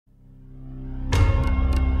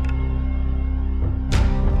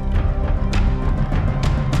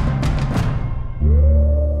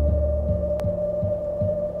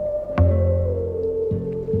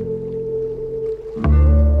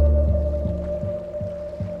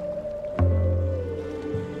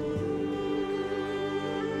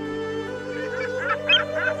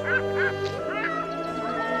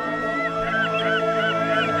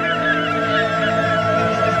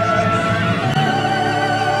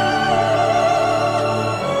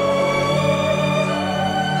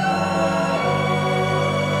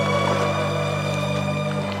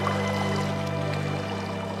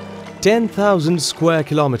10,000 square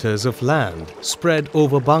kilometers of land spread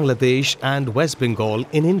over Bangladesh and West Bengal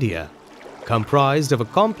in India, comprised of a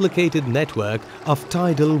complicated network of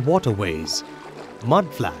tidal waterways,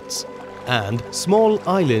 mudflats, and small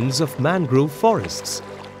islands of mangrove forests.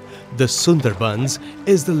 The Sundarbans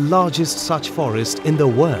is the largest such forest in the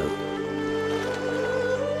world.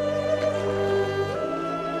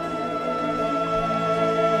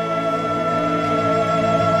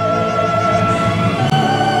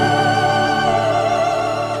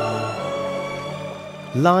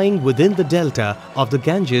 Lying within the delta of the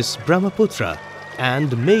Ganges, Brahmaputra and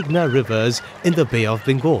Meghna rivers in the Bay of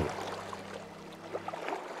Bengal.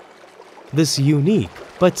 This unique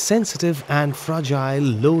but sensitive and fragile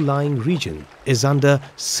low-lying region is under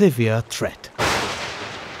severe threat.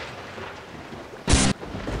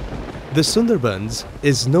 The Sundarbans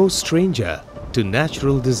is no stranger to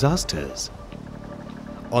natural disasters.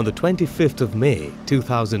 On the 25th of May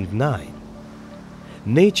 2009,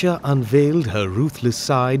 nature unveiled her ruthless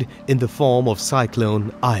side in the form of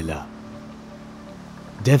cyclone Aila,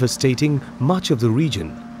 devastating much of the region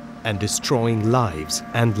and destroying lives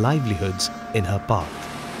and livelihoods in her path.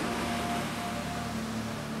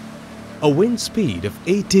 A wind speed of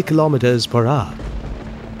 80 kilometers per hour,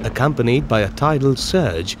 accompanied by a tidal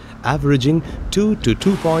surge averaging 2 to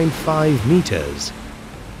 2.5 meters,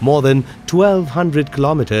 more than 1,200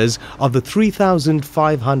 kilometers of the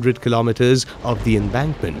 3,500 kilometers of the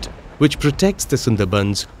embankment which protects the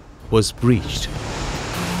Sundarbans was breached.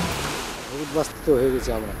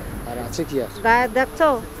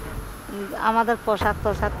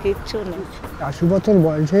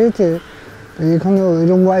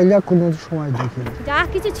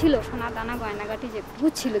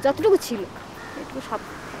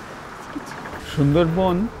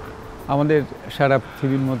 Sundarban আমাদের সারা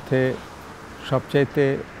পৃথিবীর মধ্যে সবচাইতে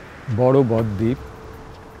বড় বদ্বীপ,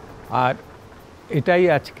 আর এটাই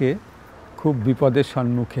আজকে খুব বিপদের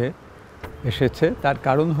সম্মুখে এসেছে। তার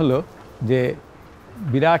কারণ হলো যে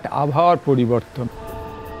বিরাট আবহাওয়ার পরিবর্তন।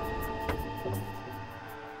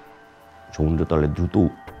 সমুদ্রতলের দ্রুত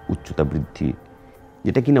উচ্চতা বৃদ্ধি,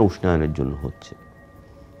 যেটা কিনা উষ্ণায়নের জন্য হচ্ছে,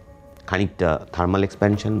 খানিকটা থার্মাল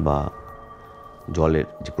এক্সপ্যানশন বা জলের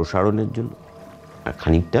যে প্রসারণের জন্য, আর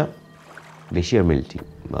খানিকটা গ্লেশিয়ার মেল্টিং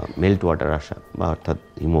বা মেল্ট ওয়াটার আসা, বা অর্থাৎ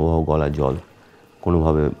হিমবাহ গলা জল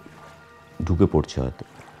কোনোভাবে ঢুকে পড়ছে হয়তো।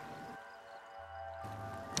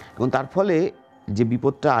 এবং তার ফলে যে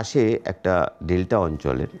বিপদটা আসে একটা ডেল্টা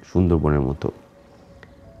অঞ্চলের, সুন্দরবনের মতো,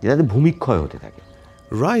 যেটাতে ভূমিক্ষয় হতে থাকে।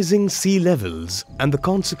 Rising sea levels and the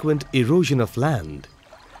consequent erosion of land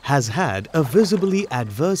has had a visibly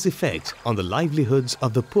adverse effect on the livelihoods of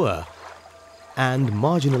the poor and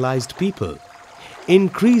marginalized people,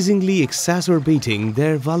 increasingly exacerbating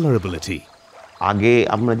their vulnerability. আগে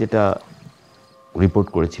আমরা যেটা রিপোর্ট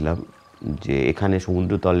করেছিলাম যে এখানে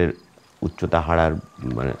সমুদ্রতলের উচ্চতা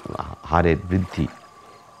হারের বৃদ্ধি,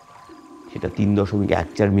 সেটা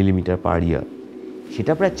 3.14 মিলিমিটার পার ইয়ার,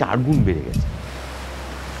 সেটা প্রায় 4 গুণ বেড়ে গেছে।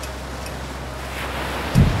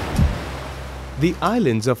 The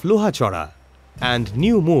islands of Lohachora and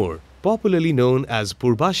New Moor, popularly known as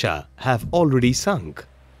Purbasha, have already sunk,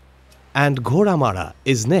 and Ghoramara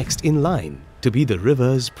is next in line to be the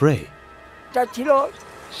river's prey. এটা ছিল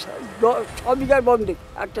 6 বিঘার বন্দে,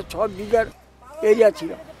 একটা 6 বিঘার এরিয়া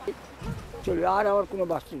ছিল, চলে আর আমার কোনো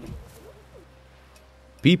বাস্তি নেই।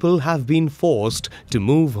 People have been forced to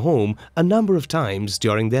move home a number of times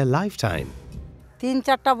during their lifetime.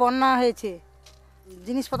 3-4টা বন্যা হয়েছে,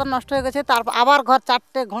 জিনিসপত্র নষ্ট হয়ে গেছে, তারপর আবার ঘর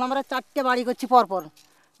 4টে ঘোড়ামারা 4টে বাড়ি করছি পরপর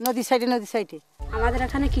নদী সাইডে। আমাদের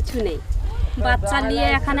এখানে কিছু নেই, বাচ্চা নিয়ে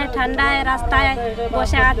এখানে ঠান্ডায় রাস্তায়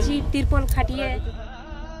বসে আছি তিরপল খাটিয়ে।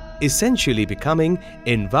 Essentially becoming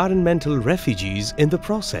environmental refugees in the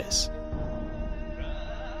process.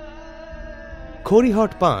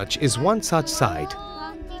 Korihot Panch is one such site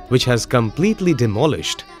which has completely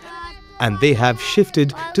demolished, and they have shifted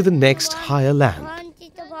to the next higher land.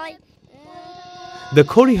 The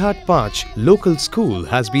Korihat Panch local school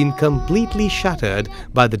has been completely shattered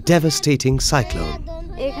by the devastating cyclone.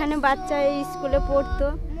 এখানে বাচ্চা এই স্কুলে পড়তো,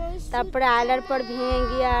 তারপরে আইলার পর ভেঙে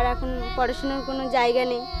গিয়ে আর এখন পড়াশোনার কোনো জায়গা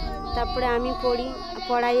নেই। তারপরে আমি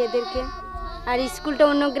পড়াই এদেরকে, আর স্কুলটা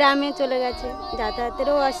অন্য গ্রামে চলে গেছে,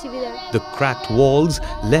 যাতায়াতেরও অসুবিধা। The cracked walls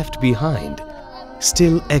left behind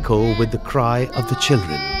still echo with the cry of the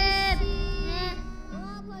children.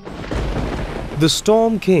 The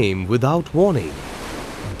storm came without warning,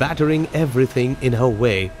 battering everything in her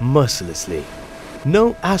way mercilessly. No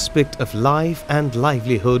aspect of life and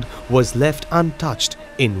livelihood was left untouched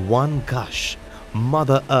in one gush.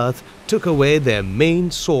 Mother Earth took away their main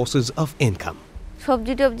sources of income.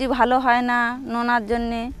 সবজি টবজি ভালো হয় না, নোনার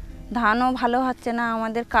জন্য ধানও ভালো হচ্ছে না,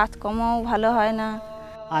 আমাদের কাজকর্মও ভালো হয় না।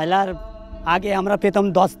 আইলার আগে আমরা পেতাম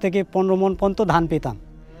 10 থেকে 15 মণ পর্যন্ত ধান পেতাম।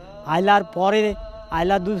 আইলার পরে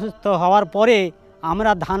আইলা দুস্থ হওয়ার পরে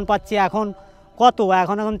আমরা ধান পাচ্ছি এখন কত,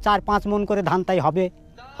 এখন 4-5 মণ করে ধান, তাই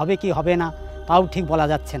হবে কি হবে না তাও ঠিক বলা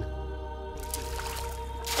যাচ্ছে না।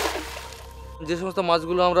 যে সমস্ত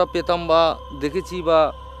মাছগুলো আমরা পেতাম বা দেখেছি বা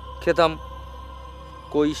খেতাম,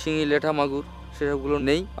 কই, শিঙি, লেঠা, মাগুর, সেসবগুলো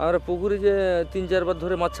নেই। আমরা পুকুরে যে 3-4 বার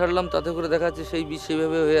ধরে মাছ ছাড়লাম, তাতে করে দেখা যাচ্ছে সেই বীজ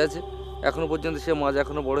সেইভাবে হয়ে আছে, এখনও পর্যন্ত সে মাছ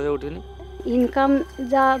এখনও বড় হয়ে ওঠেনি। ইনকাম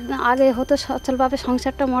যা আগে হতো সচ্ছলভাবে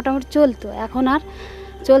সংসারটা মোটামুটি চলতো, এখন আর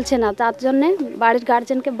চলছে না, তার জন্যে বাড়ির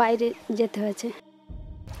গার্জেনকে বাইরে যেতে হয়েছে।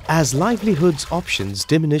 As livelihoods options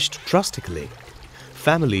diminished drastically,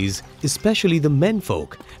 families, especially the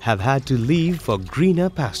menfolk, have had to leave for greener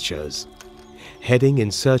pastures, heading in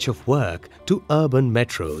search of work to urban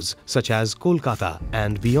metros such as Kolkata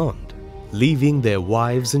and beyond, leaving their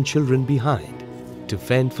wives and children behind to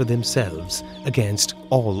fend for themselves against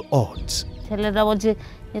all odds. ছেলেরা বলছে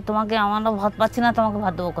যে তোমাকে আমরা ভাত পাচ্ছি না, তোমাকে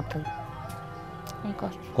ভাত দেবো কোথায়।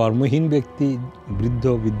 কর্মহীন ব্যক্তি, বৃদ্ধ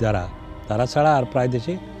বৃদ্ধারা, তারা ছাড়া আর প্রায়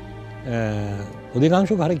দেশে অধিকাংশ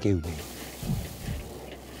ঘরে কেউ নেই।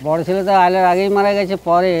 বড় ছেলে তো আইলার আগেই মারা গেছে,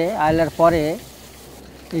 আইলার পরে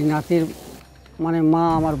এই নাতির মানে মা,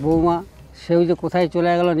 আমার বৌমা, সেও যে কোথায়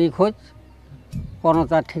চলে গেল নিখোঁজ, কোনো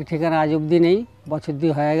তার ঠিক ঠিকানা আজ অবধি নেই, বছর 2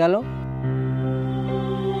 হয়ে গেল।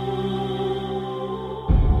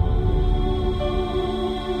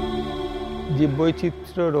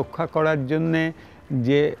 জীববৈচিত্র্য রক্ষা করার জন্যে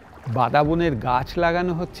যে বাদাবনের গাছ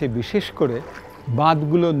লাগানো হচ্ছে, বিশেষ করে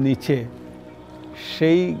বাঁধগুলোর নিচে,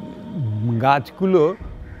 সেই গাছগুলো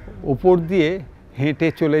ওপর দিয়ে হেঁটে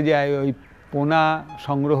চলে যায় ওই পোনা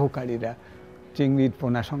সংগ্রহকারীরা, চিংড়ির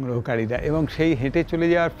পোনা সংগ্রহকারীরা, এবং সেই হেঁটে চলে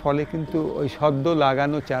যাওয়ার ফলে কিন্তু ওই সদ্য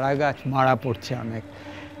লাগানো চারা গাছ মারা পড়ছে অনেক।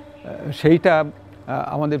 সেইটা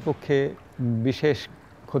আমাদের পক্ষে বিশেষ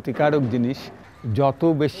ক্ষতিকারক জিনিস। যত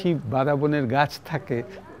বেশি বাদাবনের গাছ থাকে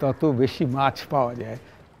তত বেশি মাছ পাওয়া যায়।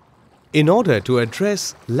 In order to address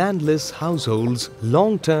landless households'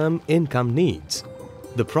 long-term income needs,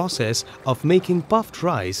 the process of making puffed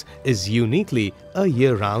rice is uniquely a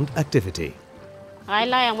year-round activity.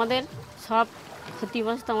 আইলায় আমাদের সব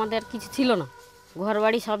ক্ষতিগ্রস্ত, আমাদের কিছু ছিল না,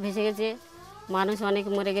 ঘরবাড়ি সব ভেসে গেছে, মানুষ অনেক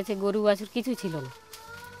মরে গেছে, গরু বাছুর কিছু ছিল না,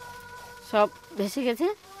 সব ভেসে গেছে।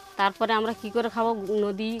 তারপরে আমরা কি করে খাবো?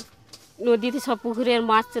 নদীতে সব পুকুরের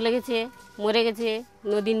মাছ চলে গেছে, মরে গেছে,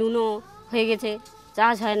 নদী নুনো হয়ে গেছে,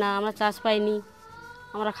 চাষ হয় না, আমরা চাষ পাইনি,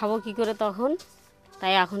 আমরা খাবো কি করে তখন?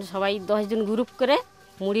 তাই এখন সবাই 10 জন গ্রুপ করে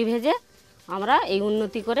মুড়ি ভেজে আমরা এই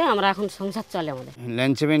উন্নতি করে আমরা এখন সংসার চলে আমাদের।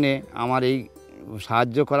 ল্যান্ডসেভেনে আমার এই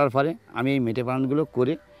সাহায্য করার পরে আমি এই মেটে পালনগুলো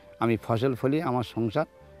করে আমি ফসল ফলিয়ে আমার সংসার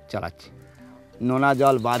চালাচ্ছি। নোনা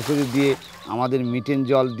জল বার করে দিয়ে, আমাদের মিটেন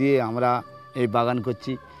জল দিয়ে আমরা এই বাগান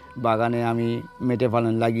করছি। বাগানে আমি মেটে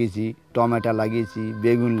পালন লাগিয়েছি, টমেটো লাগিয়েছি,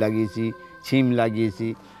 বেগুন লাগিয়েছি, ছিম লাগিয়েছি।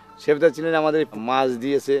 সেবদা ছিলেন আমাদের মাছ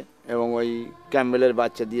দিয়েছে এবং ওই ক্যাম্বেলের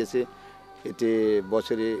বাচ্চা দিয়েছে। এতে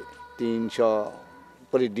বছরে 300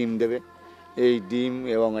 করে ডিম দেবে। এই ডিম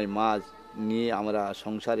এবং এই মাছ নিয়ে আমরা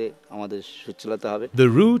সংসারে আমাদের সচ্ছলতা হবে।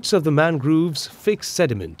 The roots of the mangroves fix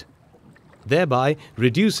sediment, thereby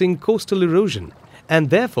reducing coastal erosion and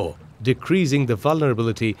therefore decreasing the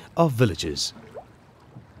vulnerability of villages.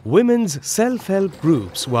 Women's self-help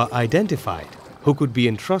groups were identified who could be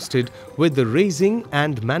entrusted with the raising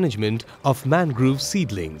and management of mangrove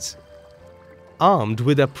seedlings. Armed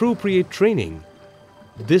with appropriate training,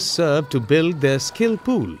 this served to build their skill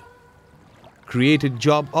pool, created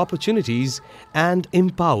job opportunities, and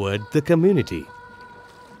empowered the community.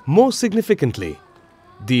 More significantly,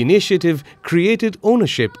 the initiative created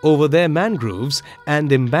ownership over their mangroves and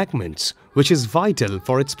embankments, which is vital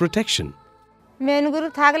for its protection.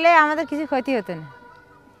 Mangrove থাকলে আমাদের কিছু ক্ষতি হতো না,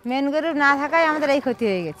 mangrove না থাকায় আমাদের এই ক্ষতি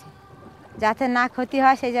হয়ে গেছে। যাতে না ক্ষতি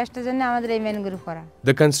হয় সেই চেষ্টার জন্য আমাদের এই ম্যানগ্রোভ করা।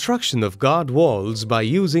 The construction of guard walls by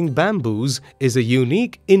using bamboos is a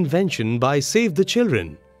unique invention by Save the Children.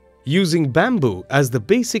 Using bamboo as the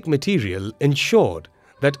basic material ensured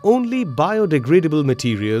that only biodegradable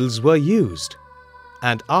materials were used.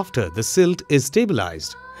 And after the silt is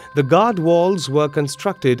stabilized, the guard walls were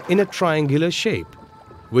constructed in a triangular shape,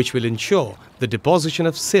 which will ensure the deposition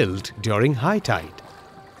of silt during high tide.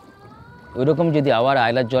 ওইরকম যদি আবার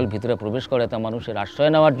আইলার জল ভিতরে প্রবেশ করে, তা মানুষের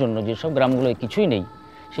আশ্রয় নেওয়ার জন্য যেসব গ্রামগুলোয় কিছুই নেই,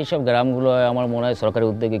 সেই সব গ্রামগুলোয় আমার মনে হয় সরকারি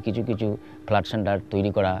উদ্যোগে কিছু কিছু ফ্লাড সেন্টার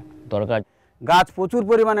তৈরি করা দরকার। গাছ প্রচুর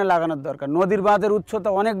পরিমাণে লাগানোর দরকার, নদীর বাঁধের উচ্চতা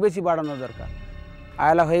অনেক বেশি বাড়ানো দরকার।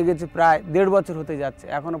 আয়লা হয়ে গেছে প্রায় 1.5 বছর হতে যাচ্ছে,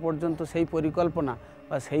 এখনও পর্যন্ত সেই পরিকল্পনা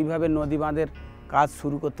বা সেইভাবে নদী বাঁধের কাজ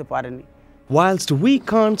শুরু করতে পারেনি। Whilst we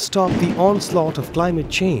can't stop the onslaught of climate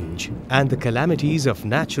change and the calamities of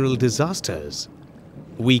natural disasters,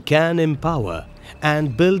 we can empower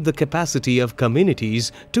and build the capacity of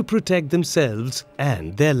communities to protect themselves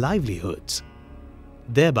and their livelihoods,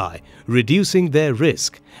 thereby reducing their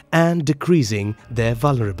risk and decreasing their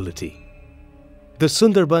vulnerability. The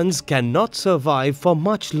Sundarbans cannot survive for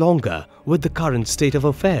much longer with the current state of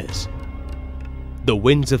affairs. The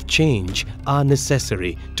winds of change are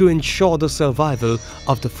necessary to ensure the survival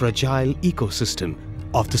of the fragile ecosystem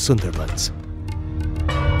of the Sundarbans.